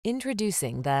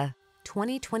Introducing the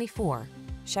 2024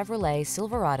 Chevrolet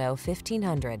Silverado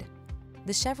 1500.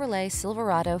 The Chevrolet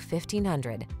Silverado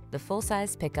 1500, the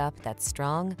full-size pickup that's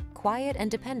strong, quiet,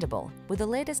 and dependable, with the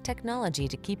latest technology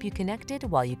to keep you connected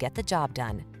while you get the job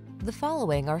done. The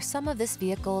following are some of this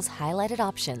vehicle's highlighted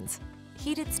options: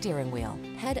 heated steering wheel,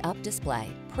 head-up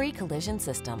display, pre-collision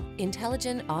system,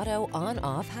 intelligent auto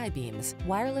on-off high beams,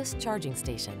 wireless charging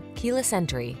station, keyless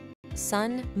entry,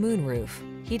 sun, moonroof,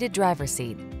 heated driver's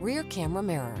seat, rear camera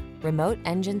mirror, remote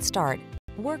engine start.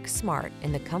 Work smart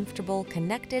in the comfortable,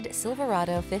 connected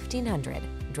Silverado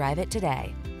 1500. Drive it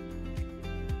today.